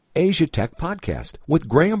Asia Tech Podcast with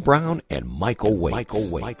Graham Brown and Michael Waits.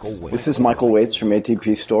 This is Michael Waits from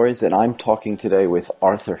ATP Stories, and I'm talking today with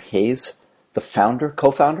Arthur Hayes, the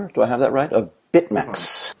co-founder, do I have that right, of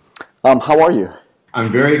BitMex. How are you?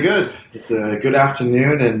 I'm very good. It's a good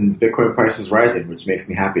afternoon, and Bitcoin price is rising, which makes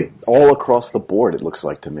me happy. All across the board, it looks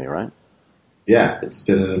like to me, right? Yeah, it's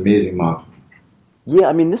been an amazing month. Yeah,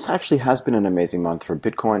 I mean, this actually has been an amazing month for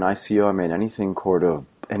Bitcoin, ICO. I mean, anything sort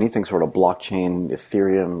of blockchain,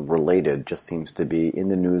 Ethereum related just seems to be in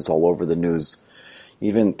the news, all over the news.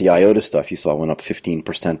 Even the IOTA stuff you saw went up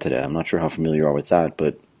 15% today. I'm not sure how familiar you are with that,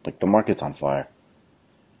 but like the market's on fire.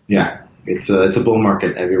 Yeah, it's a bull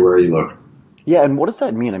market everywhere you look. Yeah, and what does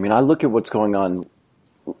that mean? I mean, I look at what's going on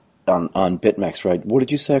BitMex, right? What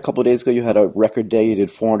did you say a couple of days ago? You had a record day. You did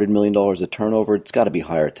 $400 million of turnover. It's got to be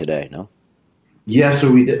higher today, no? Yeah,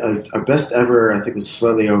 so we did our best ever. I think was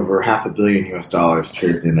slightly over $500 million US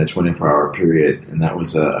traded in a 24-hour period, and that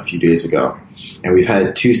was a few days ago. And we've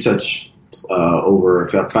had two such over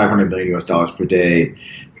 $500 million US per day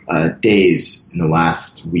days in the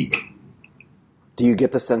last week. Do you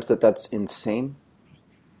get the sense that that's insane?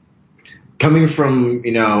 Coming from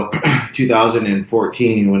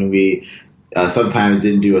 2014, when we sometimes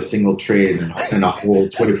didn't do a single trade in a whole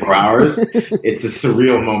 24 hours, it's a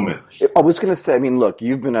surreal moment. I was going to say, I mean, look,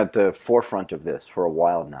 you've been at the forefront of this for a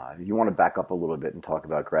while now. You want to back up a little bit and talk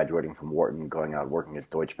about graduating from Wharton, going out working at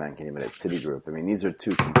Deutsche Bank, and even at Citigroup. I mean, these are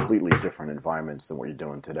two completely different environments than what you're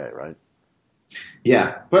doing today, right?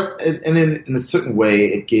 Yeah, and in a certain way,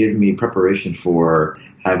 it gave me preparation for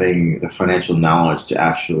having the financial knowledge to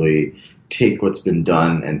actually take what's been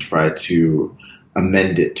done and try to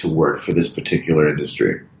amend it to work for this particular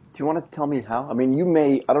industry. Do you want to tell me how? I mean,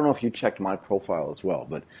 I don't know if you checked my profile as well,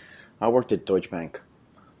 but I worked at Deutsche Bank,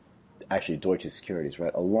 actually Deutsche Securities,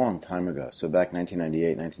 right, a long time ago. So back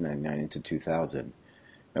 1998, 1999 into 2000.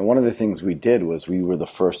 And one of the things we did was we were the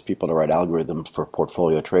first people to write algorithms for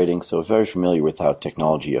portfolio trading, so very familiar with how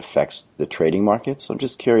technology affects the trading market. So I'm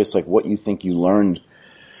just curious, like, what you think you learned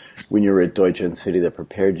when you were at Deutsche and Citi that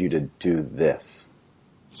prepared you to do this?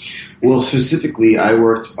 Well, specifically, I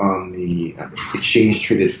worked on the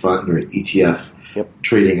exchange-traded fund, or ETF,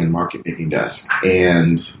 trading and market-making desk.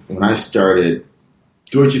 And when I started,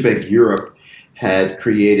 Deutsche Bank Europe had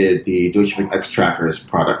created the Deutsche Bank X Trackers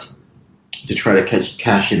product to try to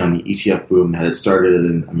cash in on the ETF boom that had started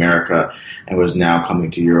in America and was now coming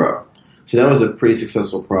to Europe. So that was a pretty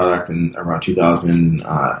successful product in around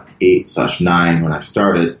 2008/9 when I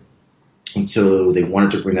started. And so they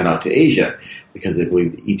wanted to bring that out to Asia because they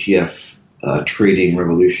believed the ETF trading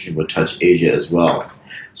revolution would touch Asia as well.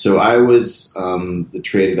 So I was the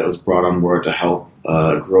trader that was brought on board to help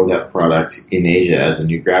grow that product in Asia as a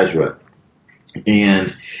new graduate.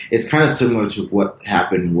 And it's kind of similar to what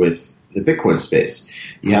happened with the Bitcoin space.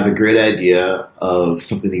 You have a great idea of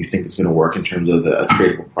something that you think is going to work in terms of a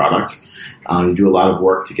tradable product. You do a lot of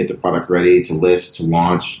work to get the product ready, to list, to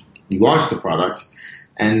launch. You launch the product,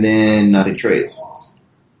 and then nothing trades.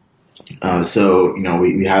 So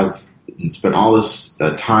we have spent all this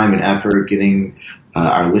time and effort getting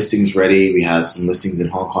our listings ready. We have some listings in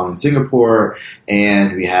Hong Kong and Singapore,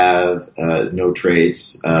 and we have no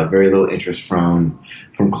trades, very little interest from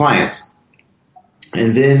clients.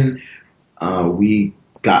 And then we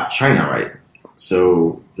got China right.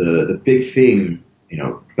 So the big thing,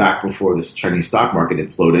 back before this Chinese stock market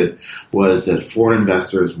imploded, was that foreign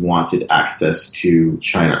investors wanted access to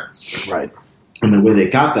China. Right. And the way they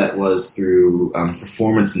got that was through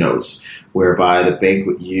performance notes, whereby the bank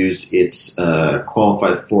would use its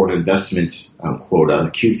qualified foreign investment quota, the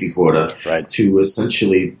QFII quota, right, to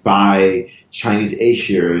essentially buy Chinese A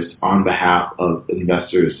shares on behalf of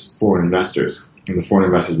foreign investors. And the foreign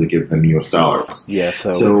investors would give them US dollars. Yeah,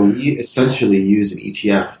 so we essentially use an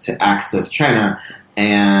ETF to access China,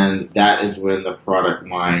 and that is when the product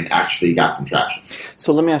line actually got some traction.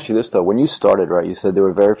 So let me ask you this, though. When you started, right, you said there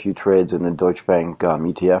were very few trades in the Deutsche Bank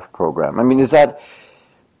ETF program. I mean, is that,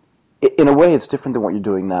 in a way, it's different than what you're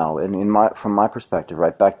doing now? And from my perspective,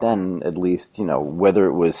 right, back then, at least, whether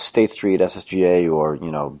it was State Street, SSGA, or,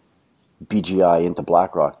 BGI into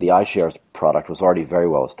BlackRock, the iShares product was already very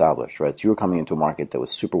well established, right? So you were coming into a market that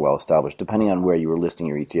was super well established, depending on where you were listing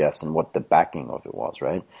your ETFs and what the backing of it was,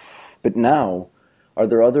 right? But now, are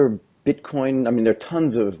there other Bitcoin? I mean, there are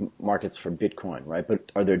tons of markets for Bitcoin, right?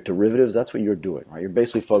 But are there derivatives? That's what you're doing, right? You're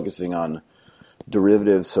basically focusing on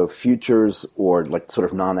derivatives, so futures or like sort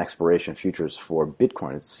of non-expiration futures for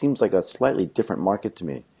Bitcoin. It seems like a slightly different market to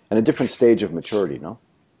me and a different stage of maturity, no?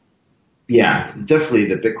 Yeah, definitely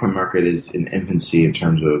the Bitcoin market is in infancy in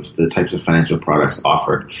terms of the types of financial products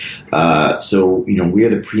offered. So, we are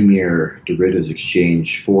the premier derivatives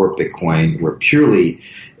exchange for Bitcoin. We're purely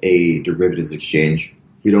a derivatives exchange.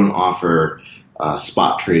 We don't offer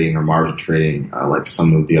spot trading or margin trading like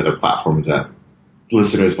some of the other platforms that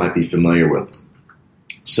listeners might be familiar with.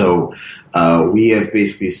 So we have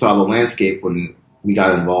basically saw the landscape when we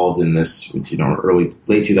got involved in this,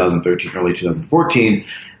 late 2013, early 2014,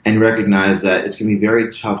 and recognized that it's going to be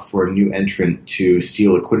very tough for a new entrant to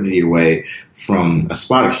steal liquidity away from a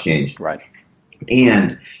spot exchange. Right.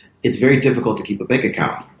 And it's very difficult to keep a bank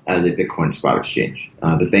account as a Bitcoin spot exchange.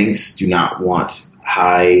 The banks do not want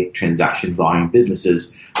high transaction volume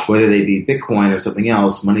businesses, whether they be Bitcoin or something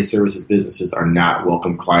else. Money services businesses are not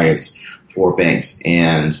welcome clients for banks,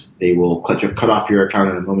 and they will cut off your account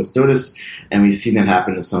at a moment's notice. And we've seen that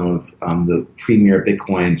happen to some of the premier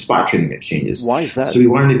Bitcoin spot trading exchanges. Why is that? So we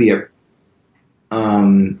wanted to be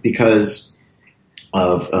because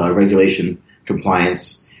of regulation,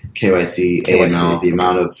 compliance, KYC, AML, the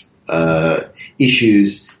amount of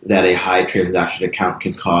issues that a high transaction account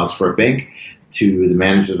can cause for a bank. To the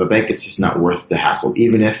managers of a bank, it's just not worth the hassle,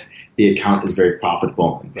 even if the account is very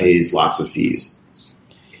profitable and pays lots of fees.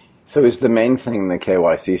 So is the main thing the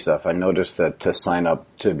KYC stuff? I noticed that to sign up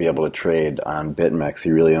to be able to trade on BitMex,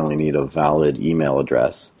 you really only need a valid email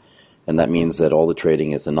address. And that means that all the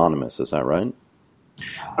trading is anonymous. Is that right?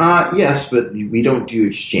 Yes, but we don't do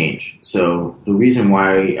exchange. So the reason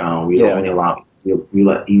why we only allow we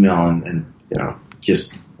let email and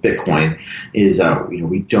just Bitcoin is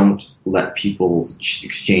we don't let people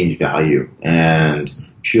exchange value and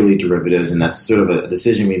purely derivatives, and that's sort of a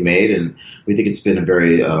decision we made, and we think it's been a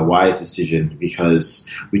very wise decision because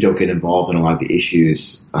we don't get involved in a lot of the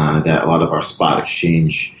issues that a lot of our spot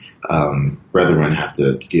exchange brethren have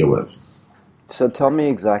to deal with. So tell me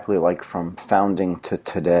exactly, like from founding to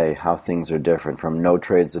today, how things are different from no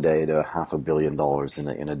trades a day to $500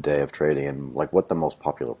 million in a day of trading, and like what the most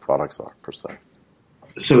popular products are per se.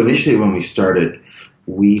 So initially when we started,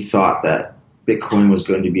 we thought that Bitcoin was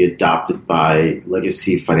going to be adopted by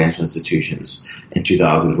legacy financial institutions in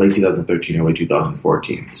late 2013, early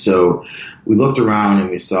 2014. So we looked around and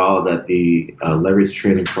we saw that the leverage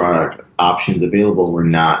trading product options available were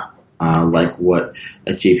not like what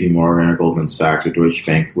a JP Morgan or Goldman Sachs or Deutsche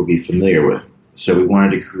Bank would be familiar with. So we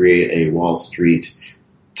wanted to create a Wall Street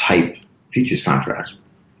type futures contract.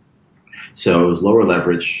 So it was lower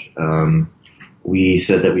leverage. We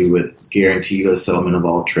said that we would guarantee the settlement of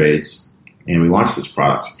all trades, and we launched this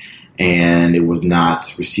product, and it was not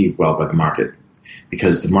received well by the market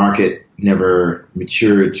because the market never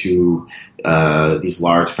matured to these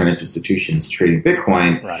large financial institutions trading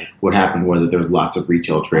Bitcoin. Right. What happened was that there was lots of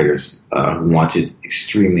retail traders who wanted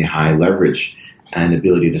extremely high leverage and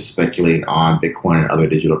ability to speculate on Bitcoin and other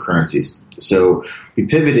digital currencies. So we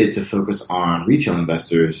pivoted to focus on retail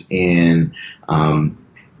investors in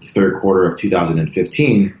third quarter of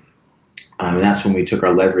 2015, and that's when we took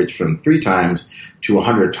our leverage from 3 times to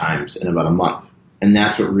 100 times in about a month. And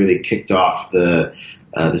that's what really kicked off the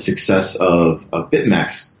success of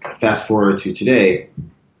BitMex. Fast forward to today,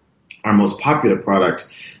 our most popular product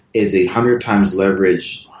is a 100 times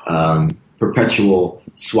leveraged perpetual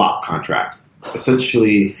swap contract.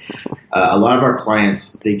 Essentially, a lot of our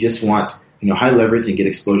clients, they just want high leverage and get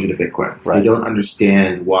exposure to Bitcoin. Right. They don't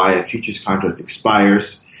understand why a futures contract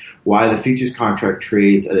expires, why the futures contract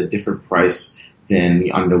trades at a different price than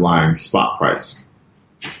the underlying spot price.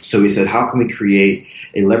 So we said, how can we create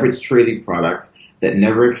a leverage trading product that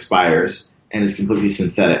never expires and is completely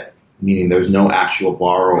synthetic, meaning there's no actual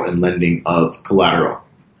borrow and lending of collateral.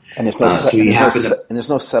 And there's no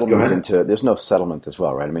settlement there's no settlement as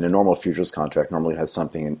well, right? I mean, a normal futures contract normally has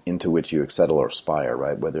something into which you settle or expire,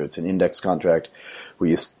 right? Whether it's an index contract where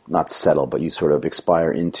you not settle, but you sort of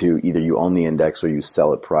expire into either you own the index or you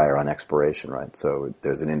sell it prior on expiration, right? So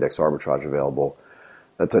there's an index arbitrage available.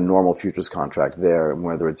 That's a normal futures contract there, and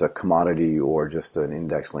whether it's a commodity or just an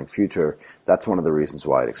index-linked future, that's one of the reasons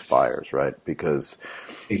why it expires, right? Because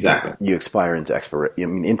exactly you expire into expiration. I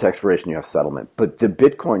mean, into expiration you have settlement, but the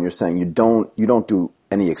Bitcoin you're saying you don't do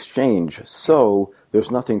any exchange, so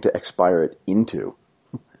there's nothing to expire it into.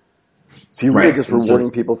 So you're really just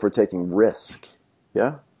rewarding people for taking risk,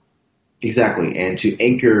 yeah? Exactly, and to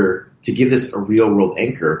give this a real-world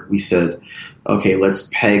anchor, we said, okay, let's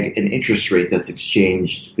peg an interest rate that's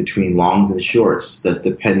exchanged between longs and shorts that's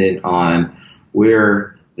dependent on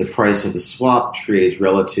where the price of the swap trades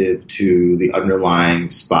relative to the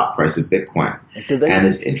underlying spot price of Bitcoin. And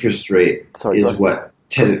this interest rate is what...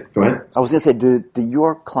 Go ahead. I was going to say, do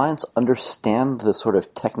your clients understand the sort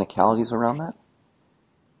of technicalities around that?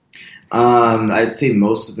 I'd say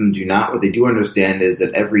most of them do not. What they do understand is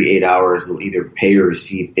that every 8 hours they'll either pay or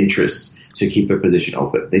receive interest to keep their position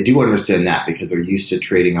open. They do understand that because they're used to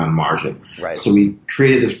trading on margin. Right. So we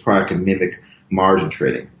created this product to mimic margin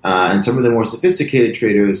trading. And some of the more sophisticated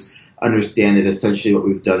traders understand that essentially what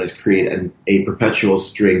we've done is create a perpetual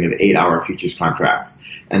string of 8-hour futures contracts.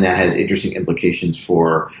 And that has interesting implications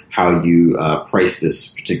for how you price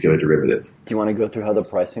this particular derivative. Do you want to go through how the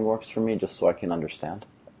pricing works for me, just so I can understand?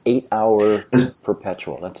 8-hour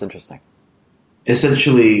perpetual. That's interesting.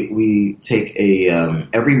 Essentially, we take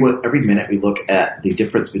every minute we look at the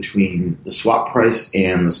difference between the swap price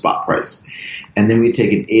and the spot price, and then we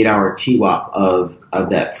take an 8-hour TWAP of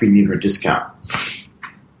that premium or discount,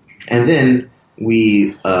 and then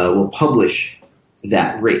we will publish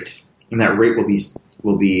that rate, and that rate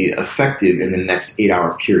will be effective in the next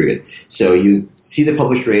 8-hour period. So you see the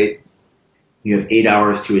published rate. You have 8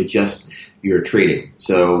 hours to adjust your trading.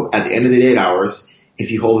 So at the end of the 8 hours, if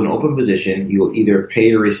you hold an open position, you will either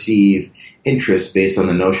pay or receive interest based on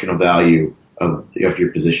the notional value of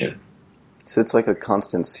your position. So it's like a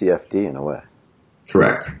constant CFD in a way.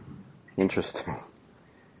 Correct. Interesting.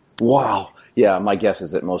 Wow. Yeah, my guess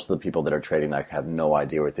is that most of the people that are trading that have no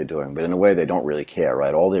idea what they're doing. But in a way, they don't really care,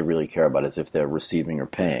 right? All they really care about is if they're receiving or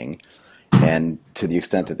paying. And to the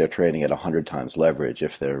extent that they're trading at 100 times leverage,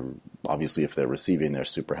 if they're receiving, they're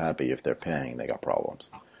super happy. If they're paying, they got problems.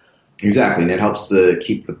 Exactly, and it helps to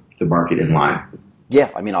keep the market in line. Yeah,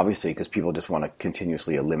 I mean, obviously, because people just want to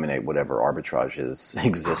continuously eliminate whatever arbitrage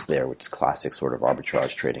exists there, which is classic sort of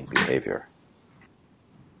arbitrage trading behavior.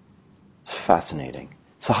 It's fascinating.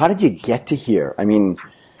 So how did you get to here? I mean,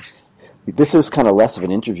 this is kind of less of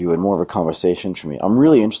an interview and more of a conversation for me. I'm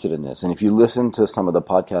really interested in this. And if you listen to some of the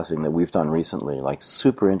podcasting that we've done recently, like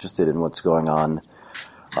super interested in what's going on,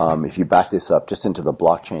 if you back this up just into the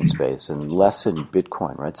blockchain space and less in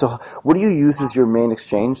Bitcoin, right? So what do you use as your main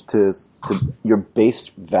exchange to your base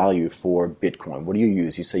value for Bitcoin? What do you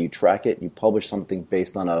use? You say you track it, you publish something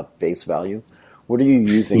based on a base value. What are you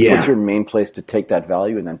using? Yeah. So what's your main place to take that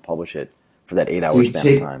value and then publish it for that 8 hour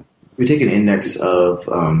span of time? We take an index of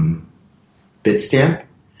Bitstamp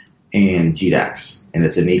and GDAX, and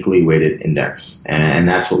it's an equally weighted index, and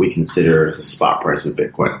that's what we consider the spot price of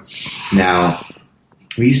Bitcoin. Now,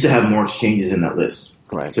 we used to have more exchanges in that list.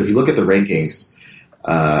 Right. So if you look at the rankings,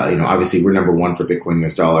 obviously we're number one for Bitcoin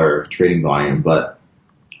US dollar trading volume, but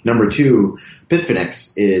number two,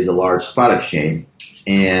 Bitfinex is a large spot exchange,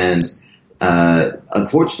 and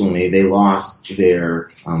unfortunately they lost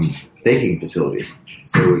their banking facilities.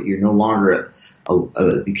 So you're no longer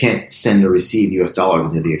you can't send or receive US dollars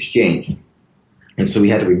into the exchange. And so we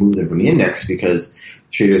had to remove them from the index because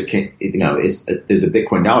traders can't, there's a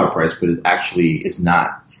Bitcoin dollar price, but it actually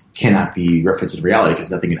cannot be referenced in reality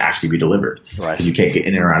because nothing can actually be delivered. Right. Because you can't get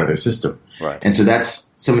in or out of their system. Right. And so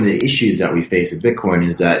that's some of the issues that we face with Bitcoin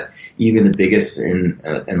is that even the biggest and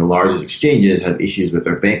the largest exchanges have issues with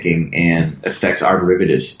their banking and affects our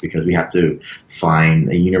derivatives because we have to find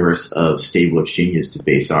a universe of stable exchanges to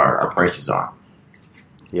base our prices on.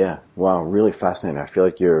 Yeah. Wow. Really fascinating. I feel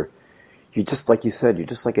like you're just like you said, you're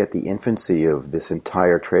just like at the infancy of this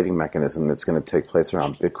entire trading mechanism that's going to take place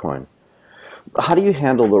around Bitcoin. How do you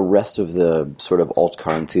handle the rest of the sort of alt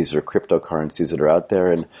currencies or cryptocurrencies that are out there?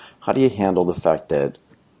 And how do you handle the fact that,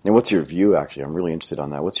 and what's your view actually? I'm really interested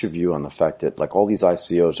on that. What's your view on the fact that like all these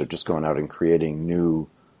ICOs are just going out and creating new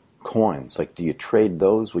coins? Like, do you trade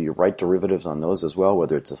those? Will you write derivatives on those as well,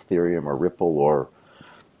 whether it's Ethereum or Ripple or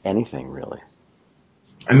anything really?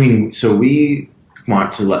 I mean, so we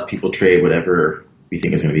want to let people trade whatever we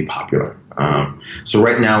think is going to be popular. So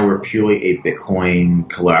right now we're purely a Bitcoin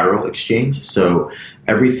collateral exchange. So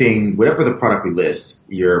everything, whatever the product we list,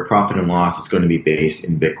 your profit and loss is going to be based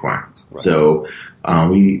in Bitcoin. Right. So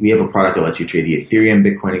we have a product that lets you trade the Ethereum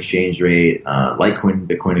Bitcoin exchange rate, Litecoin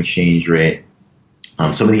Bitcoin exchange rate.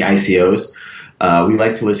 Some of the ICOs, we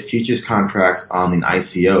like to list futures contracts on an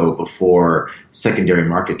ICO before secondary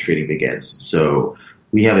market trading begins. So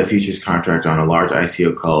we have a futures contract on a large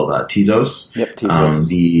ICO called Tezos. Yep, Tezos.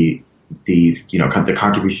 The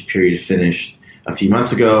contribution period finished a few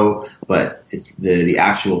months ago, but the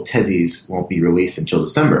actual Tezos won't be released until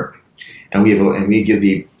December. And we give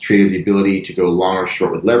the traders the ability to go long or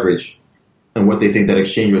short with leverage and what they think that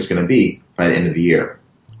exchange rate is going to be by the end of the year.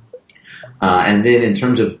 And then in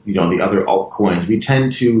terms of the other altcoins, we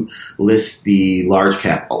tend to list the large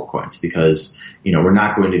cap altcoins because we're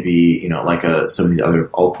not going to be like some of these other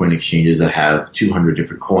altcoin exchanges that have 200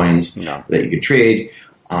 different coins that you can trade.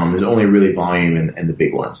 There's only really volume in the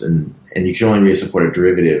big ones, and you can only really support a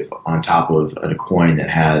derivative on top of a coin that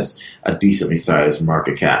has a decently sized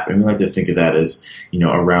market cap. And we like to think of that as,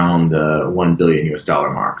 around the $1 billion US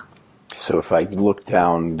mark. So if I look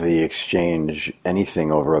down the exchange,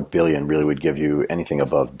 anything over $1 billion really would give you anything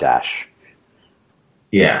above Dash.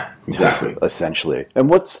 Yeah, exactly. Essentially. And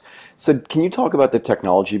so can you talk about the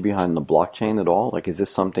technology behind the blockchain at all? Like, is this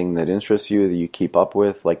something that interests you, that you keep up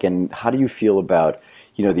with? Like, and how do you feel about,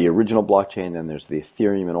 the original blockchain, and there's the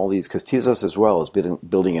Ethereum and all these? Because Tezos as well is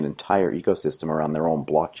building an entire ecosystem around their own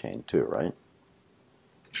blockchain too, right?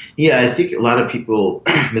 Yeah, I think a lot of people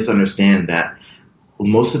misunderstand that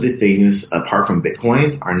most of the things apart from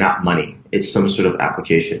Bitcoin are not money. It's some sort of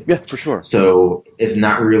application. Yeah, for sure. So it's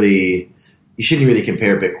not really, you shouldn't really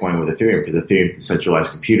compare Bitcoin with Ethereum, because Ethereum is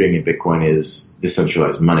decentralized computing and Bitcoin is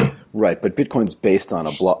decentralized money. Right, but Bitcoin's based on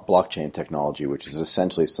a blockchain technology, which is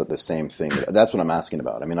essentially the same thing. That's what I'm asking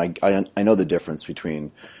about. I mean, I know the difference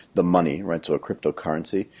between the money, right, so a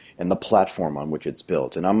cryptocurrency, and the platform on which it's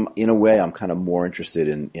built. And in a way, I'm kind of more interested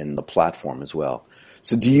in the platform as well.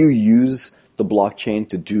 So do you use the blockchain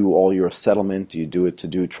to do all your settlement? Do you do it to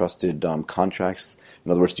do trusted contracts?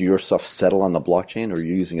 In other words, do your stuff settle on the blockchain, or are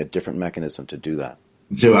you using a different mechanism to do that?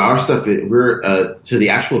 So our stuff, so the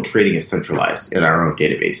actual trading is centralized in our own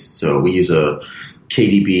database. So we use a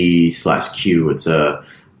KDB/Q. It's a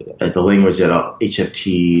language that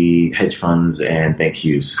HFT, hedge funds, and banks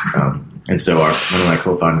use. And so one of my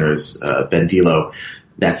co-founders, Ben Dilo,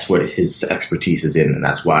 that's what his expertise is in, and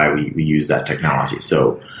that's why we use that technology.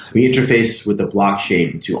 So we interface with the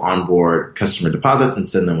blockchain to onboard customer deposits and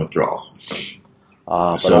send them withdrawals.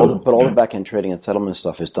 But all the back-end trading and settlement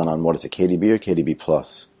stuff is done on, what is it, KDB or KDB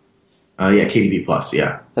Plus? Yeah, KDB Plus,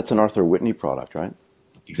 yeah. That's an Arthur Whitney product, right?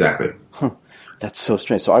 Exactly. That's so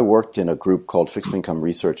strange. So I worked in a group called Fixed Income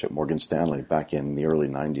Research at Morgan Stanley back in the early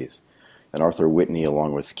 90s. And Arthur Whitney,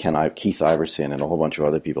 along with Keith Iverson and a whole bunch of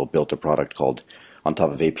other people, built a product called, on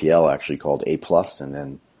top of APL, actually called A+, and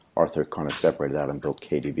then Arthur kind of separated out and built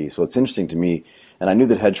KDB. So it's interesting to me, and I knew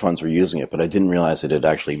that hedge funds were using it, but I didn't realize it had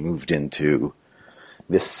actually moved into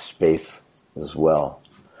this space as well.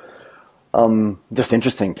 Just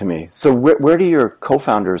interesting to me. So where do your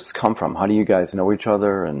co-founders come from? How do you guys know each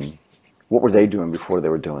other, and what were they doing before they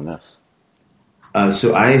were doing this?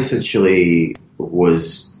 So I essentially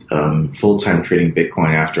was full-time trading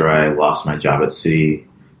Bitcoin after I lost my job at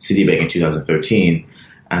Citibank in 2013.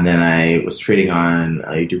 And then I was trading on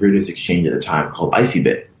a derivatives exchange at the time called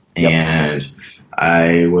ICBit. Yep. And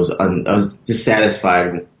I was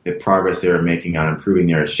dissatisfied with the progress they were making on improving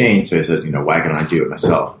their exchange. So I said, why can't I do it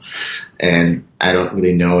myself? And I don't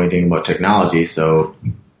really know anything about technology. So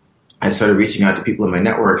I started reaching out to people in my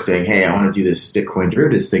network saying, hey, I want to do this Bitcoin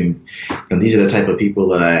derivatives thing. And these are the type of people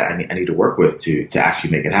that I need to work with to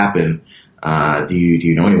actually make it happen. Do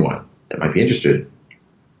you know anyone that might be interested?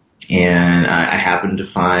 And I happened to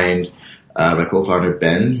find my co-founder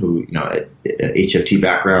Ben, who HFT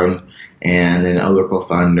background, and then other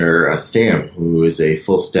co-founder Sam, who is a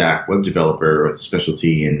full stack web developer with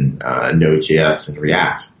specialty in Node.js and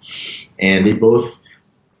React. And they both,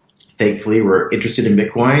 thankfully, were interested in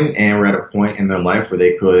Bitcoin and were at a point in their life where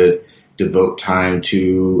they could devote time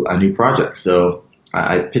to a new project. So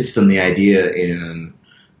I pitched them the idea in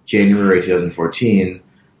January 2014.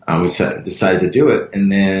 We decided to do it,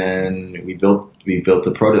 and then we built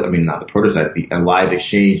the prototype, a live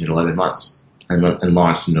exchange in 11 months, and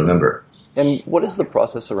launched in November. And what is the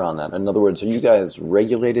process around that? In other words, are you guys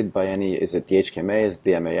regulated by any? Is it the HKMA? Is it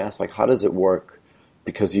the MAS? Like, how does it work?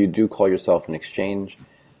 Because you do call yourself an exchange,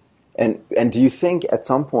 and do you think at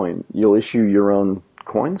some point you'll issue your own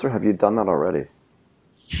coins, or have you done that already?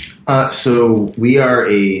 So we are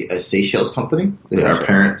a Seychelles company. Our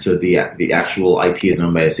parent, so the actual IP is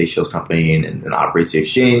owned by a Seychelles company and operates the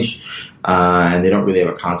exchange. And they don't really have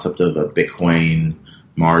a concept of a Bitcoin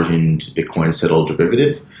margined, Bitcoin settled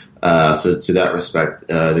derivative. So to that respect,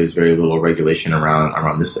 there's very little regulation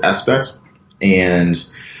around this aspect. And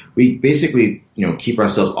we basically, keep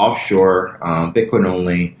ourselves offshore, Bitcoin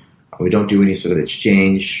only. We don't do any sort of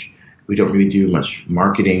exchange. We don't really do much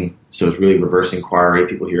marketing, so it's really reverse inquiry.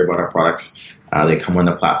 People hear about our products, they come on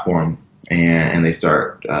the platform, and they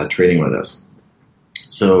start trading with us.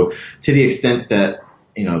 So to the extent that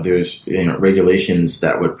there's regulations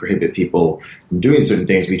that would prohibit people from doing certain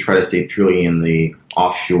things, we try to stay purely in the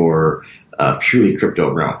offshore, purely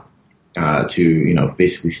crypto realm to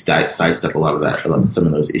basically sidestep a lot of that, some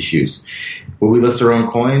of those issues. Will we list our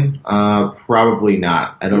own coin? Probably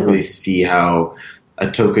not. I don't really see how a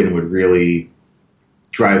token would really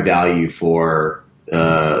drive value for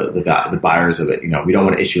the buyers of it. We don't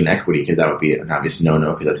want to issue an equity because that would be an obvious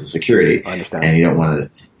no-no because that's a security. I understand. And you don't want to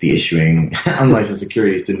be issuing unlicensed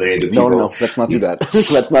securities to millions of people. No, let's not do that.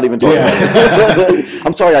 Let's not even talk about it.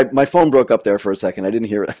 I'm sorry, my phone broke up there for a second. I didn't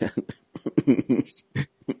hear it.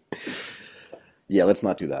 Yeah, let's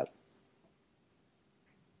not do that.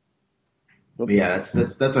 Oops. Yeah,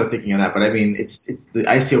 that's our thinking on that. But I mean, it's the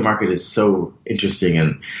ICO market is so interesting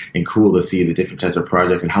and cool to see the different types of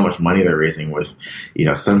projects and how much money they're raising with,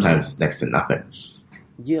 sometimes next to nothing.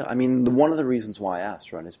 Yeah, I mean, one of the reasons why I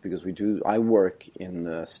asked, right, is because I work in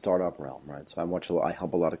the startup realm, right? So I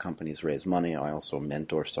help a lot of companies raise money. I also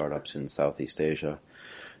mentor startups in Southeast Asia.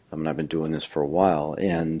 I've been doing this for a while,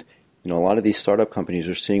 and a lot of these startup companies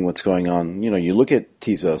are seeing what's going on. You look at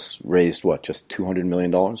Tezos raised just $200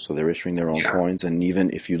 million, so they're issuing their own coins. And even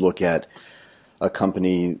if you look at a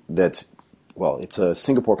company that's, it's a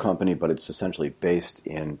Singapore company, but it's essentially based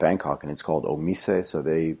in Bangkok, and it's called Omise. So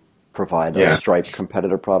they provide a Stripe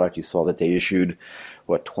competitor product. You saw that they issued,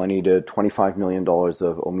 $20 to $25 million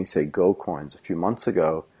of Omise Go coins a few months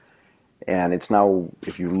ago. And it's now,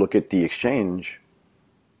 if you look at the exchange,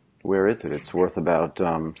 where is it? It's worth about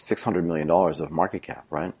 $600 million of market cap,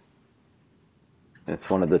 right? And it's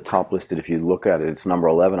one of the top listed. If you look at it, it's number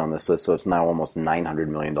 11 on this list, so it's now almost $900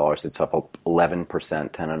 million. It's up 11%,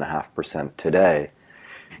 10.5% today.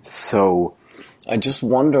 So I just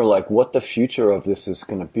wonder, what the future of this is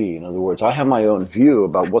going to be. In other words, I have my own view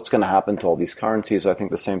about what's going to happen to all these currencies. I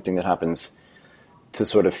think the same thing that happens to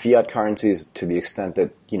sort of fiat currencies, to the extent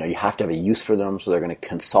that, you have to have a use for them, so they're going to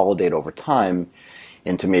consolidate over time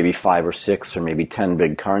into maybe 5 or 6 or maybe 10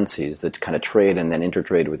 big currencies that kind of trade and then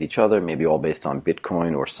intertrade with each other, maybe all based on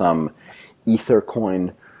Bitcoin or some Ether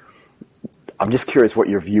coin. I'm just curious what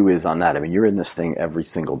your view is on that. I mean, you're in this thing every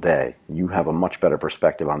single day. You have a much better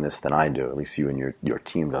perspective on this than I do, at least you and your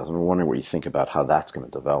team does. I'm wondering what you think about how that's going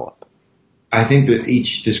to develop. I think that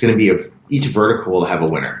each vertical will have a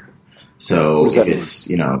winner. So if it's,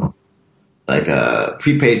 like a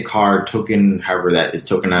prepaid card token, however that is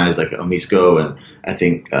tokenized, like Omisco, and I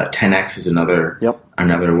think 10x is another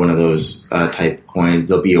one of those type coins.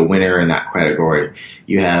 There'll be a winner in that category.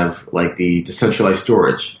 You have the decentralized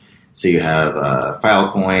storage. So you have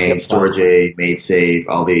Filecoin, Storage, MadeSafe,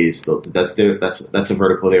 all these. That's a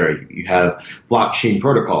vertical there. You have blockchain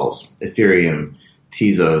protocols, Ethereum,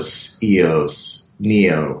 Tezos, EOS,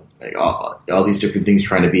 Neo, all these different things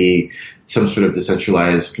trying to be some sort of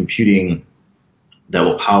decentralized computing that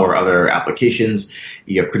will power other applications.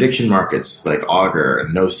 You have prediction markets like Augur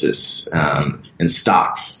and Gnosis and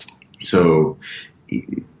stocks. So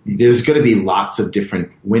there's going to be lots of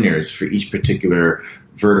different winners for each particular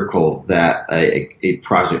vertical that a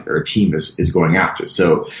project or a team is going after.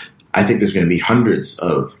 So I think there's going to be hundreds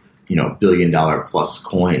of $1 billion plus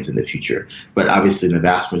coins in the future. But obviously the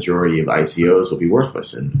vast majority of ICOs will be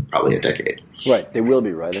worthless in probably a decade. Right, they will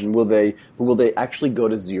be, right. And will they actually go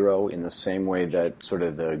to zero in the same way that sort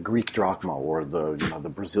of the Greek drachma or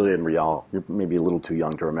the Brazilian real? You're maybe a little too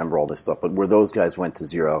young to remember all this stuff, but where those guys went to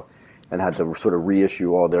zero and had to sort of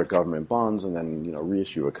reissue all their government bonds and then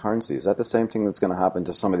reissue a currency. Is that the same thing that's going to happen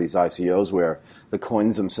to some of these ICOs where the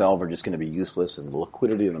coins themselves are just going to be useless and the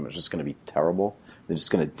liquidity of them is just going to be terrible? They're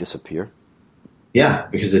just going to disappear? Yeah,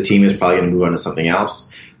 because the team is probably going to move on to something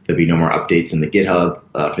else. There'll be no more updates in the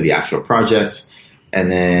GitHub for the actual project.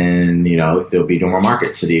 And then, there'll be no more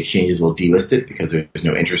market. So the exchanges will delist it because there's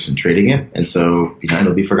no interest in trading it. And so,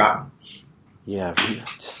 it'll be forgotten. Yeah, I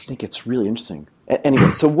just think it's really interesting.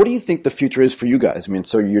 Anyway, so what do you think the future is for you guys? I mean,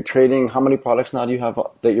 so you're trading, how many products now do you have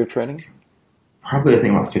that you're trading? Probably, I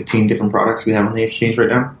think, about 15 different products we have on the exchange right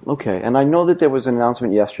now. Okay, and I know that there was an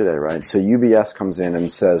announcement yesterday, right? So UBS comes in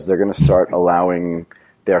and says they're going to start allowing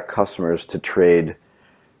their customers to trade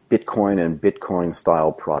Bitcoin and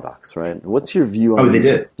Bitcoin-style products, right? What's your view on they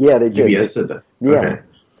did? Yeah, they did. UBS said that? Yeah. Okay.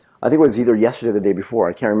 I think it was either yesterday or the day before.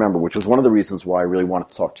 I can't remember, which was one of the reasons why I really wanted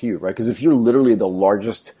to talk to you, right? Because if you're literally the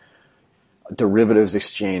largest derivatives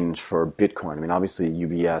exchange for Bitcoin, I mean, obviously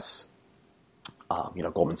UBS,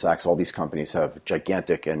 Goldman Sachs, all these companies have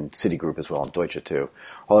gigantic, and Citigroup as well, and Deutsche too,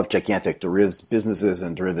 all have gigantic derivatives businesses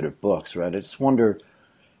and derivative books, right? I just wonder,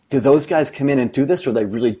 do those guys come in and do this, or they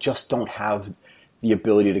really just don't have the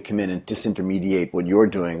ability to come in and disintermediate what you're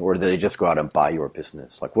doing, or do they just go out and buy your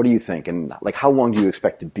business? Like, what do you think? And how long do you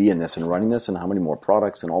expect to be in this and running this, and how many more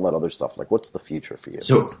products and all that other stuff? What's the future for you?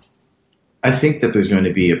 So I think that there's going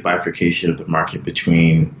to be a bifurcation of the market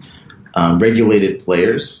between regulated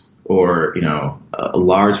players or, a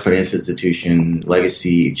large financial institution,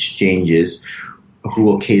 legacy exchanges who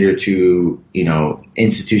will cater to,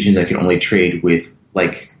 institutions that can only trade with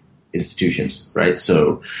institutions, right?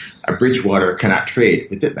 So a Bridgewater cannot trade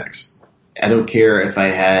with BitMex. I don't care if I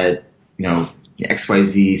had,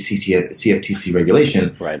 XYZ CFTC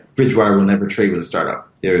regulation. Right. Bridgewater will never trade with a startup.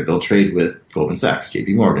 They'll trade with Goldman Sachs,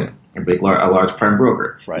 JP Morgan, a large prime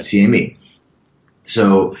broker, right. the CME.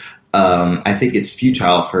 So I think it's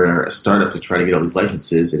futile for a startup to try to get all these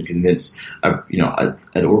licenses and convince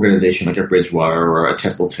an organization like a Bridgewater or a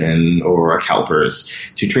Templeton or a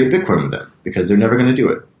CalPERS to trade Bitcoin with them, because they're never going to do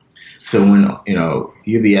it. So when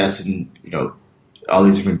UBS and all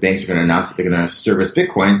these different banks are going to announce that they're going to service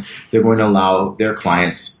Bitcoin, they're going to allow their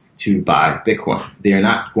clients to buy Bitcoin. They are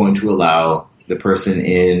not going to allow the person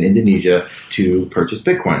in Indonesia to purchase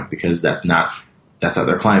Bitcoin, because that's not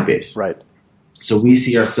their client base. Right. So we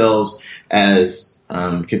see ourselves as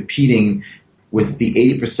competing with the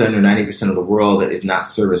 80% or 90% of the world that is not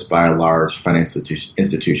serviced by a large financial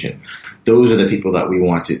institution. Those are the people that we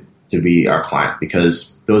want to be our client,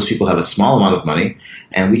 because those people have a small amount of money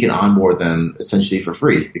and we can onboard them essentially for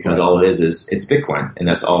free, because all it is it's Bitcoin, and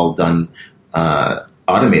that's all done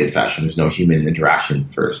automated fashion. There's no human interaction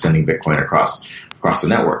for sending Bitcoin across the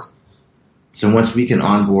network. So once we can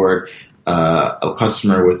onboard a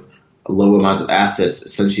customer with a low amount of assets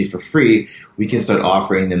essentially for free, we can start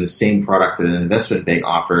offering them the same product that an investment bank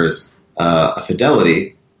offers a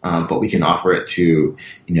Fidelity, but we can offer it to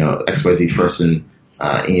XYZ person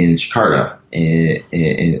in Jakarta,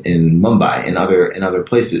 in Mumbai, and other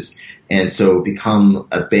places, and so become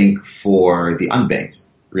a bank for the unbanked,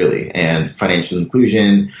 really, and financial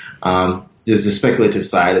inclusion. There's the speculative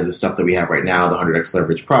side of the stuff that we have right now, the 100x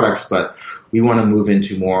leverage products, but we want to move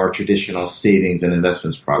into more traditional savings and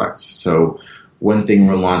investments products. So one thing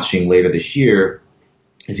we're launching later this year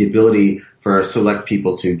is the ability for select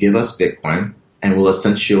people to give us Bitcoin, and we'll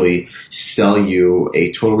essentially sell you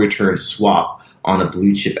a total return swap on a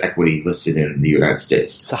blue chip equity listed in the United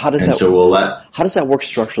States. So how does how does that work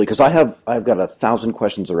structurally? Because I've got 1,000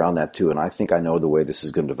 questions around that too, and I think I know the way this is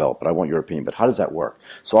going to develop, but I want your opinion. But how does that work?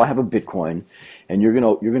 So I have a Bitcoin, and you're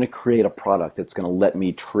gonna create a product that's going to let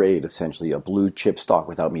me trade essentially a blue chip stock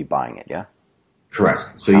without me buying it. Yeah.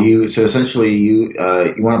 Correct. So essentially you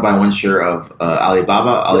want to buy one share of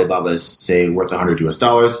Alibaba. Alibaba is, say, worth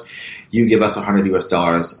 $100. You give us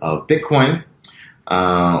 $100 of Bitcoin.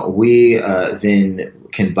 We then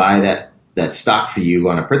can buy that stock for you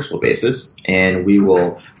on a principal basis, and we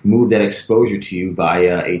will move that exposure to you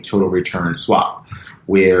via a total return swap,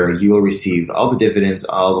 where you will receive all the dividends,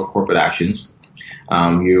 all the corporate actions.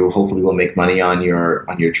 You hopefully will make money on your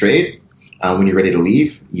trade. When you're ready to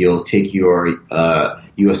leave, you'll take your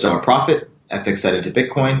US dollar profit, FX that into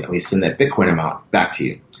Bitcoin, and we send that Bitcoin amount back to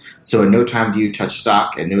you. So in no time do you touch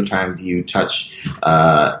stock, and no time do you touch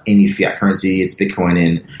any fiat currency. It's Bitcoin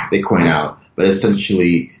in, Bitcoin out. But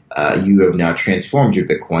essentially, you have now transformed your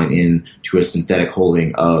Bitcoin into a synthetic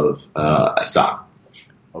holding of a stock.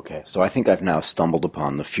 Okay, so I think I've now stumbled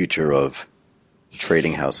upon the future of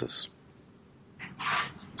trading houses.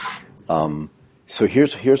 So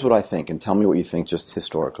here's what I think, and tell me what you think just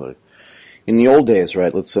historically. In the old days,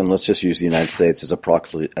 right, let's just use the United States as a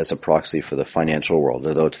proxy for the financial world,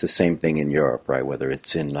 although it's the same thing in Europe, right, whether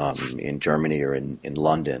it's in Germany or in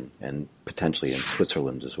London and potentially in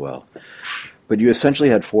Switzerland as well. But you essentially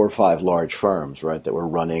had 4 or 5 large firms, right, that were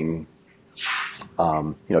running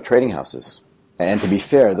trading houses. And to be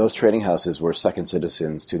fair, those trading houses were second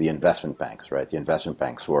citizens to the investment banks, right? The investment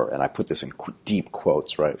banks were, and I put this in deep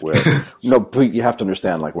quotes, right? Where but you have to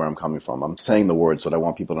understand like where I'm coming from. I'm saying the words, but I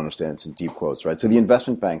want people to understand it's in deep quotes, right? So the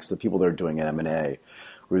investment banks, the people that are doing M&A,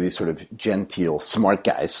 were these sort of genteel, smart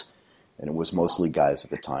guys, and it was mostly guys at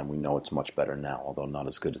the time. We know it's much better now, although not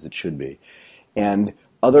as good as it should be. And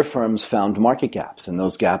other firms found market gaps, and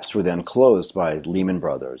those gaps were then closed by Lehman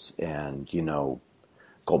Brothers and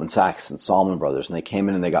Goldman Sachs and Salomon Brothers, and they came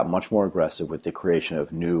in and they got much more aggressive with the creation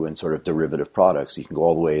of new and sort of derivative products. You can go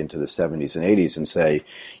all the way into the 70s and 80s and say,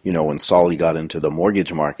 when Solly got into the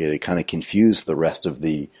mortgage market, it kind of confused the rest of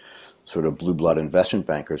the sort of blue blood investment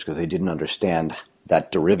bankers because they didn't understand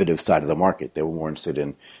that derivative side of the market. They were more interested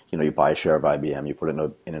in, you buy a share of IBM, you put it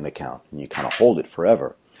in an account, and you kind of hold it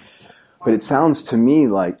forever. But it sounds to me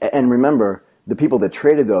like, and remember, the people that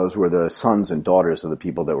traded those were the sons and daughters of the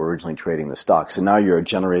people that were originally trading the stocks. So now you're a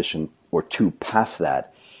generation or two past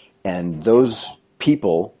that. And those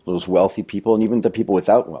people, those wealthy people, and even the people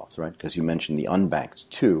without wealth, right, because you mentioned the unbanked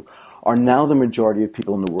too, are now the majority of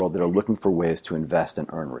people in the world that are looking for ways to invest and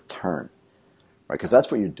earn return. Right? Because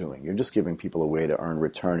that's what you're doing. You're just giving people a way to earn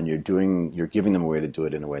return, and you're giving them a way to do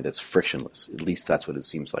it in a way that's frictionless. At least that's what it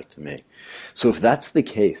seems like to me. So if that's the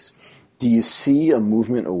case, Do you see a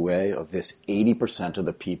movement away of this 80% of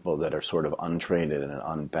the people that are sort of untraded and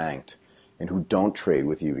unbanked and who don't trade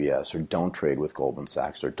with UBS or don't trade with Goldman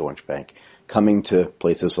Sachs or Deutsche Bank coming to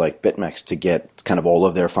places like BitMex to get kind of all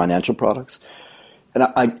of their financial products?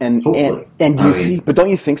 And do you see? But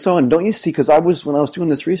don't you think so? And don't you see? Because when I was doing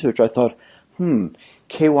this research, I thought,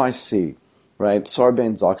 KYC, right?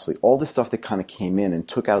 Sarbanes-Oxley, all this stuff that kind of came in and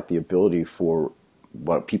took out the ability for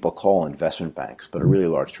what people call investment banks, but are really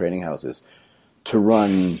large trading houses, to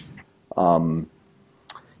run,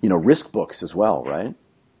 risk books as well, right?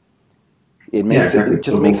 It makes it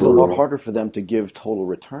just makes it a lot harder for them to give total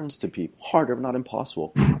returns to people. Harder, but not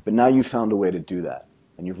impossible. But now you found a way to do that.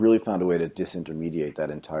 And you've really found a way to disintermediate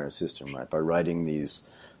that entire system, right? By writing these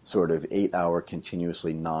sort of 8-hour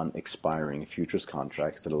continuously non-expiring futures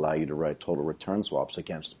contracts that allow you to write total return swaps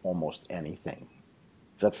against almost anything.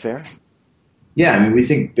 Is that fair? Yeah, I mean, we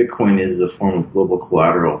think Bitcoin is a form of global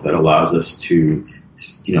collateral that allows us to,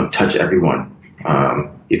 touch everyone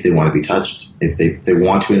if they want to be touched. If they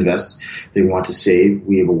want to invest, they want to save,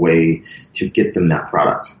 we have a way to get them that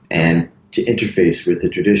product and to interface with the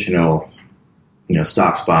traditional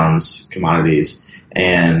stocks, bonds, commodities,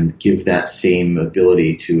 and give that same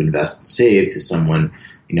ability to invest and save to someone,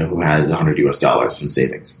 who has $100 in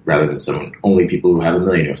savings, rather than only people who have $1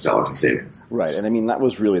 million in savings. Right, and I mean, that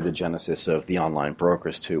was really the genesis of the online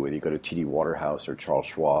brokers too, whether you go to TD Waterhouse or Charles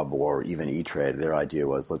Schwab or even E-Trade. Their idea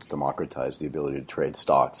was, let's democratize the ability to trade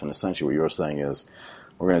stocks, and essentially what you're saying is,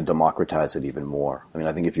 we're going to democratize it even more. I mean,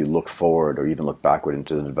 I think if you look forward or even look backward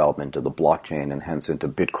into the development of the blockchain and hence into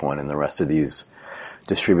Bitcoin and the rest of these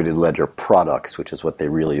distributed ledger products, which is what they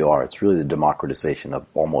really are. It's really the democratization of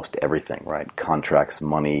almost everything, right? Contracts,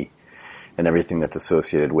 money, and everything that's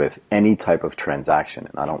associated with any type of transaction.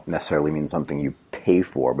 And I don't necessarily mean something you pay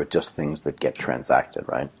for, but just things that get transacted,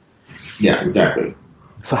 right? Yeah, exactly.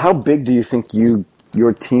 So how big do you think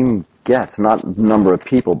your team gets? Not number of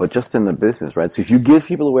people, but just in the business, right? So if you give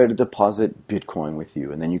people a way to deposit Bitcoin with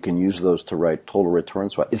you, and then you can use those to write total return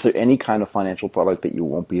swap, is there any kind of financial product that you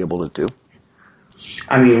won't be able to do?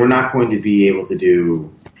 I mean, we're not going to be able to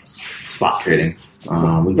do spot trading.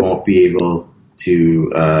 We won't be able to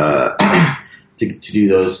do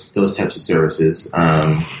those types of services.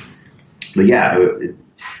 But yeah,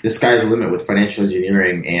 the sky's the limit with financial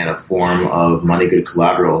engineering and a form of money good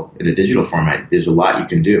collateral in a digital format. There's a lot you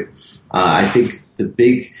can do. I think the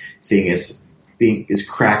big thing is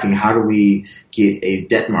cracking. How do we get a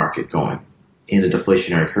debt market going in a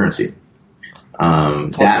deflationary currency?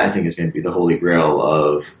 That I think is going to be the holy grail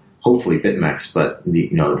of hopefully BitMex, but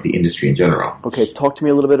the industry in general. Okay, talk to me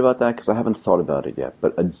a little bit about that because I haven't thought about it yet.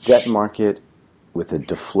 But a debt market with a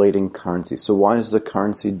deflating currency. So why is the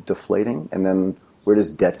currency deflating? And then where does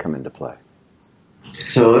debt come into play?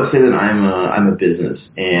 So let's say that I'm a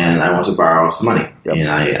business and I want to borrow some money, and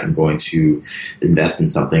I am going to invest in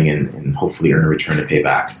something and hopefully earn a return to pay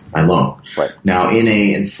back my loan. Right. Now, in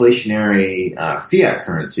a inflationary fiat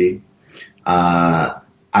currency,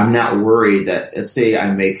 I'm not worried that, let's say I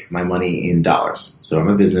make my money in dollars. So I'm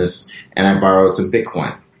a business and I borrowed some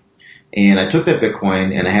Bitcoin. And I took that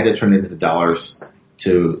Bitcoin and I had to turn it into dollars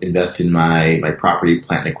to invest in my property,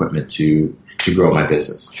 plant, and equipment to grow my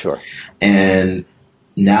business. Sure. And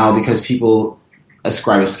now because people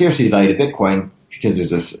ascribe a scarcity value to Bitcoin because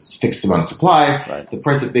there's a fixed amount of supply, right, the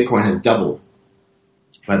price of Bitcoin has doubled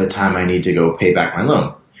by the time I need to go pay back my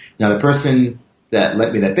loan. Now the person that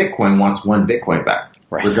lent me that Bitcoin wants one Bitcoin back,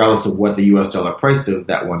 right, regardless of what the US dollar price of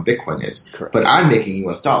that one Bitcoin is. Correct. But I'm making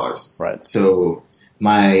US dollars. Right. So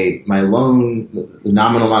my loan, the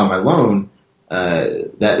nominal amount of my loan,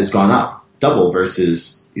 that has gone up double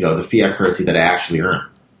versus, the fiat currency that I actually earn.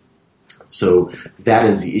 So that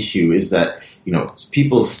is the issue, is that,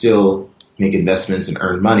 people still make investments and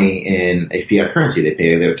earn money in a fiat currency. They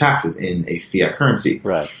pay their taxes in a fiat currency.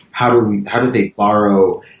 Right. How do they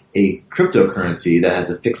borrow a cryptocurrency that has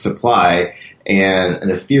a fixed supply and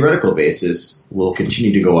on a theoretical basis will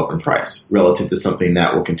continue to go up in price relative to something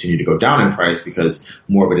that will continue to go down in price because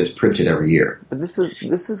more of it is printed every year? But this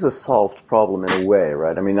is a solved problem in a way,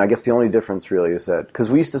 right? I mean, I guess the only difference really is that,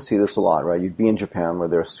 because we used to see this a lot, right? You'd be in Japan where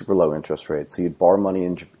there are super low interest rates, so you'd borrow money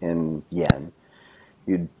in yen,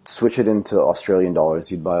 you'd switch it into Australian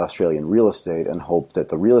dollars, you'd buy Australian real estate and hope that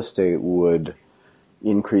the real estate would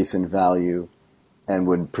increase in value and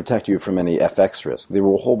would protect you from any FX risk. There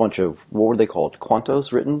were a whole bunch of, what were they called,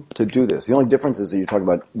 quantos written to do this. The only difference is that you're talking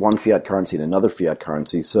about one fiat currency and another fiat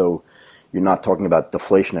currency, so you're not talking about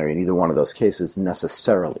deflationary in either one of those cases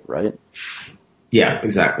necessarily, right? Yeah,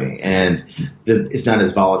 exactly. And it's not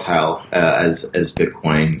as volatile as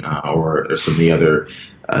Bitcoin or some of the other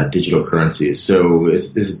digital currencies. So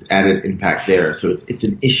there's added impact there. So it's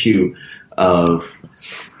an issue of,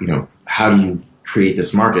 how do you create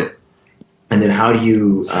this market? And then how do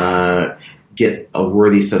you get a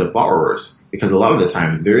worthy set of borrowers? Because a lot of the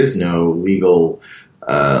time there is no legal,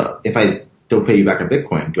 if I don't pay you back a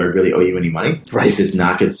Bitcoin, do I really owe you any money? Right. If it's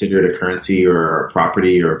not considered a currency or a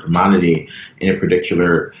property or a commodity in a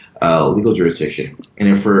particular legal jurisdiction. And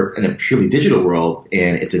if we're in a purely digital world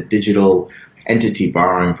and it's a digital entity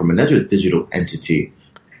borrowing from another digital entity,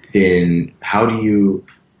 then how do you,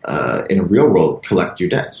 in a real world, collect your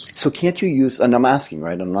debts? So can't you use, and I'm asking,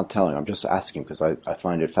 right? I'm not telling, I'm just asking because I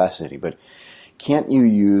find it fascinating, but can't you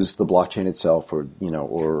use the blockchain itself or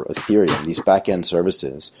Ethereum, these back-end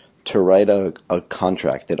services, to write a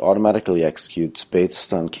contract that automatically executes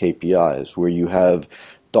based on KPIs where you have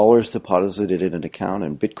dollars deposited in an account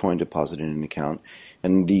and Bitcoin deposited in an account,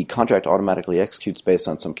 and the contract automatically executes based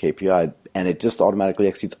on some KPI, and it just automatically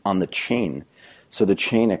executes on the chain. So the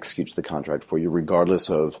chain executes the contract for you regardless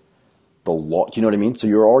of the law. Do you know what I mean? So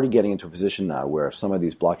you're already getting into a position now where some of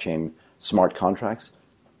these blockchain smart contracts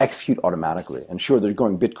execute automatically. And sure, they're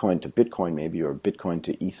going Bitcoin to Bitcoin maybe, or Bitcoin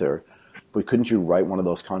to Ether, but couldn't you write one of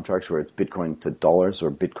those contracts where it's Bitcoin to dollars or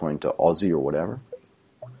Bitcoin to Aussie or whatever?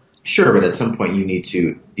 Sure, but at some point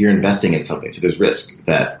you're investing in something, so there's risk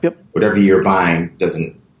that whatever you're buying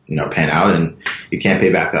doesn't, pan out and you can't pay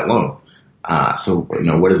back that loan. So,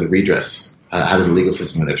 what is the redress? How does the legal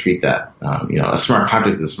system going to treat that? A smart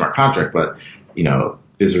contract is a smart contract, but,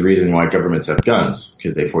 there's a reason why governments have guns,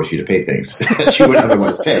 because they force you to pay things that you would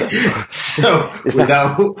otherwise pay. So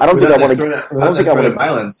without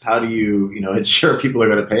violence, how do you, ensure people are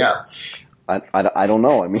going to pay out? I don't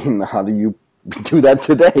know. I mean, how do you do that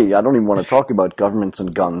today? I don't even want to talk about governments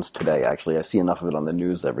and guns today, actually. I see enough of it on the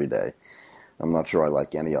news every day. I'm not sure I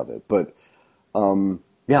like any of it. But, I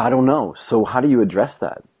don't know. So how do you address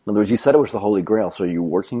that? In other words, you said it was the Holy Grail, so are you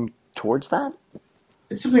working towards that?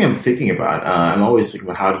 It's something I'm thinking about. I'm always thinking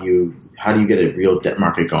about how do you get a real debt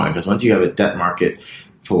market going? Because once you have a debt market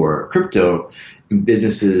for crypto,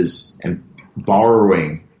 businesses and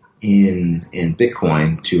borrowing in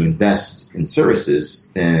Bitcoin to invest in services,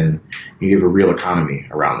 then you have a real economy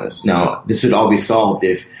around this. Now, this would all be solved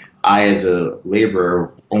if I, as a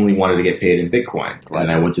laborer, only wanted to get paid in Bitcoin,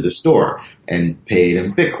 and I went to the store and paid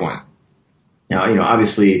in Bitcoin. Now,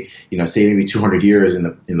 obviously, say maybe 200 years in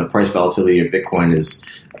the price volatility of Bitcoin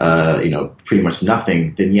is, pretty much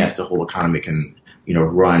nothing, then yes, the whole economy can,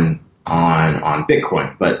 run on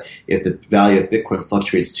Bitcoin. But if the value of Bitcoin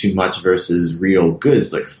fluctuates too much versus real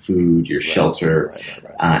goods like food, your shelter,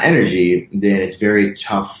 energy, then it's very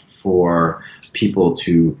tough for people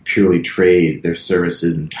to purely trade their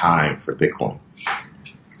services and time for Bitcoin.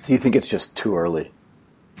 So you think it's just too early?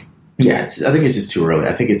 Yeah, I think it's just too early.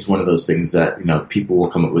 I think it's one of those things that, people will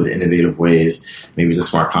come up with innovative ways. Maybe it's a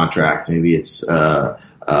smart contract. Maybe it's the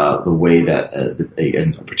way that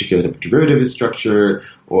a particular derivative is structured,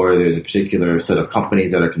 or there's a particular set of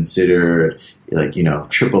companies that are considered like,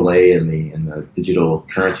 AAA in the digital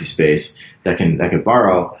currency space that can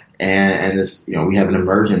borrow. And this, we have an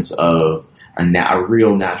emergence of a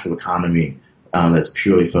real natural economy that's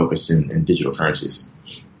purely focused in digital currencies.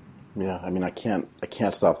 Yeah, I mean, I can't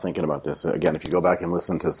stop thinking about this. Again, if you go back and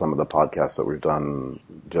listen to some of the podcasts that we've done,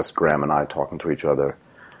 just Graham and I talking to each other,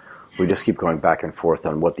 we just keep going back and forth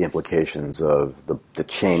on what the implications of the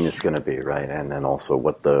chain is going to be, right? And then also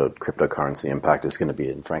what the cryptocurrency impact is going to be.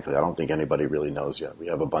 And frankly, I don't think anybody really knows yet. We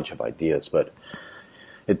have a bunch of ideas, but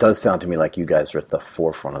it does sound to me like you guys are at the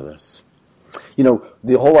forefront of this.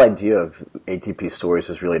 The whole idea of ATP stories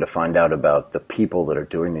is really to find out about the people that are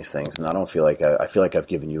doing these things, and I feel like I've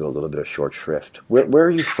given you a little bit of short shrift. Where are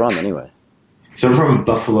you from, anyway? So I'm from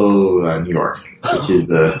Buffalo, New York, which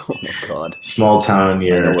is a small town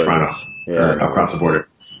near Toronto, across the border.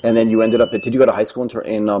 And then you ended up did you go to high school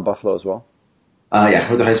in Buffalo as well? Yeah, I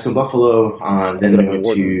went to high school in Buffalo, then I went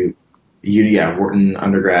to Wharton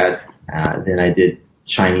undergrad, then I did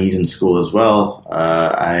Chinese in school as well.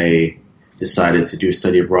 I decided to do a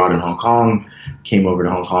study abroad in Hong Kong, came over to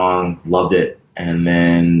Hong Kong, loved it, and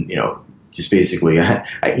then, just basically I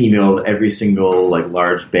emailed every single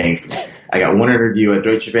large bank. I got one interview at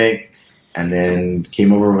Deutsche Bank, and then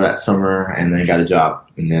came over that summer, and then got a job,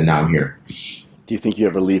 and then now I'm here. Do you think you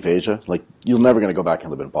ever leave Asia? You're never going to go back and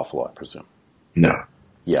live in Buffalo, I presume. No.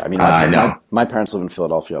 Yeah, I mean, my parents live in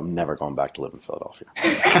Philadelphia. I'm never going back to live in Philadelphia.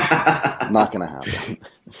 Not going to happen.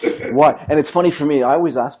 Why? And it's funny for me. I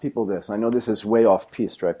always ask people this. I know this is way off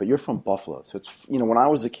piste, right? But you're from Buffalo, so it's when I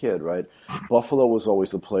was a kid, right? Buffalo was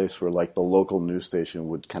always the place where like the local news station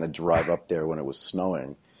would kind of drive up there when it was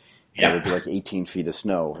snowing. Yeah, it would be like 18 feet of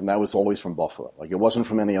snow, and that was always from Buffalo. Like it wasn't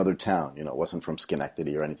from any other town. It wasn't from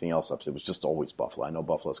Schenectady or anything else up. It was just always Buffalo. I know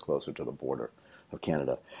Buffalo's closer to the border of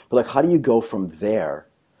Canada, but like, how do you go from there?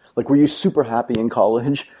 Like, were you super happy in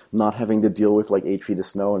college not having to deal with like 8 feet of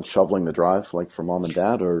snow and shoveling the drive like for mom and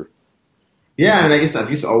dad, or? Yeah, I mean, I guess I've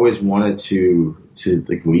just always wanted to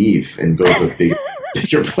like leave and go to a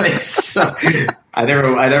bigger place. So I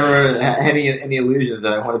never had any illusions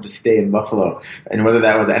that I wanted to stay in Buffalo. And whether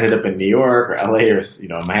that was I ended up in New York or LA or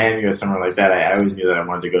Miami or somewhere like that, I always knew that I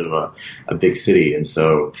wanted to go to a big city. And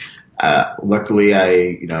so luckily,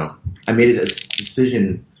 I made a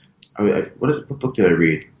decision. What book did I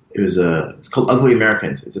read? It's called Ugly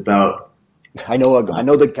Americans. It's about. I know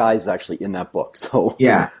the guys actually in that book. So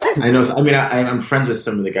yeah, I know. I mean, I'm friends with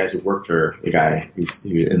some of the guys who work for the guy who's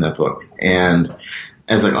in that book, and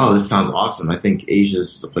I was like, oh, this sounds awesome. I think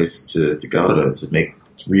Asia's the place to go to make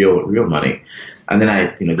real money. And then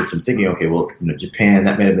I did some thinking. Okay, well, Japan,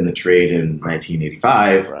 that may have been the trade in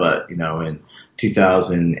 1985, right. But in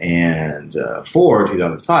 2004,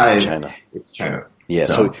 2005, it's China. Yeah.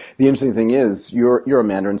 So the interesting thing is, you're a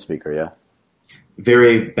Mandarin speaker, yeah.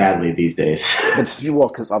 Very badly these days.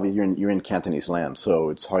 Because obviously you're in Cantonese land, so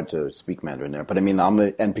it's hard to speak Mandarin there. But I mean,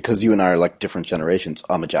 and because you and I are like different generations,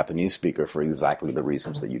 I'm a Japanese speaker for exactly the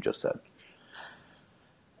reasons that you just said.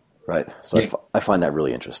 Right. So yeah. I find that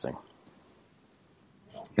really interesting.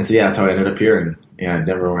 And so that's how I ended up here. And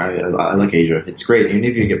I like Asia. It's great. Even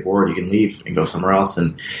if you get bored, you can leave and go somewhere else.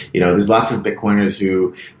 And there's lots of Bitcoiners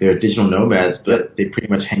who they're digital nomads, but they pretty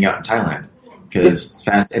much hang out in Thailand. Because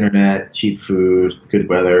fast internet, cheap food, good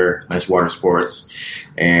weather, nice water sports,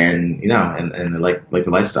 and and they like the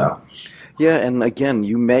lifestyle. Yeah, and again,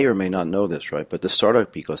 you may or may not know this, right? But the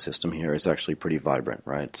startup ecosystem here is actually pretty vibrant,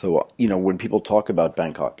 right? So when people talk about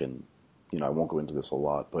Bangkok, and I won't go into this a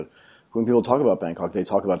lot, but when people talk about Bangkok, they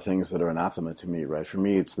talk about things that are anathema to me, right? For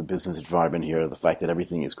me, it's the business environment here, the fact that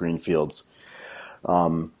everything is green fields.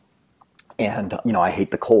 And, I hate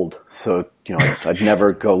the cold. So, I'd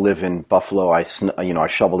never go live in Buffalo. I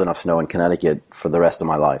shoveled enough snow in Connecticut for the rest of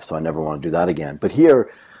my life. So I never want to do that again. But here,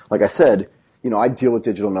 like I said, I deal with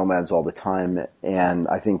digital nomads all the time. And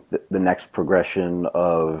I think that the next progression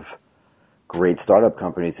of great startup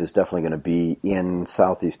companies is definitely going to be in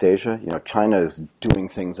Southeast Asia. China is doing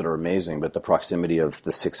things that are amazing, but the proximity of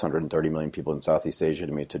the 630 million people in Southeast Asia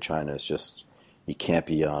to China is just, you can't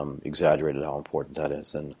be exaggerated how important that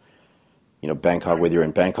is. And Bangkok, whether you're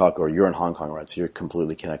in Bangkok or you're in Hong Kong, right? So you're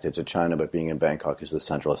completely connected to China, but being in Bangkok is the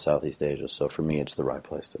central of Southeast Asia. So for me, it's the right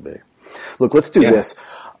place to be. Look, let's do this.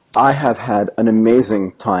 I have had an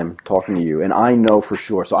amazing time talking to you, and I know for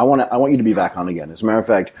sure. So I want you to be back on again. As a matter of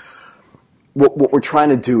fact, what we're trying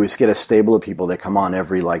to do is get a stable of people that come on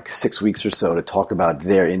every 6 weeks or so to talk about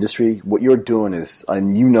their industry. What you're doing is,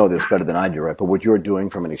 and you know this better than I do, right? But what you're doing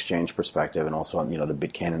from an exchange perspective, and also on the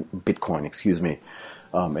Bitcoin,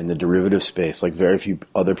 in the derivative space, like very few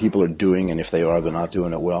other people are doing, and if they are, they're not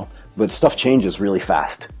doing it well. But stuff changes really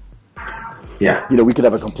fast. Yeah. We could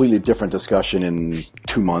have a completely different discussion in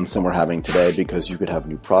 2 months than we're having today, because you could have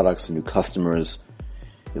new products, new customers.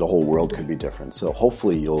 The whole world could be different. So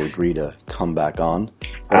hopefully you'll agree to come back on.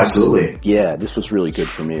 Absolutely. Yeah, this was really good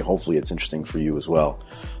for me. Hopefully it's interesting for you as well.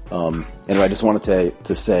 Anyway, I just wanted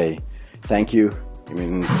to say thank you. I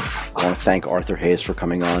want to thank Arthur Hayes for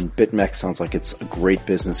coming on. BitMex sounds like it's a great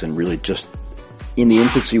business and really just in the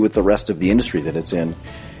infancy with the rest of the industry that it's in.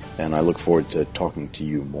 And I look forward to talking to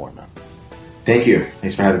you more, man. Thank you.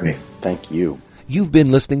 Thanks for having me. Thank you. You've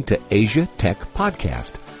been listening to Asia Tech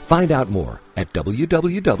Podcast. Find out more at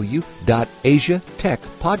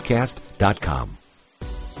www.asiatechpodcast.com.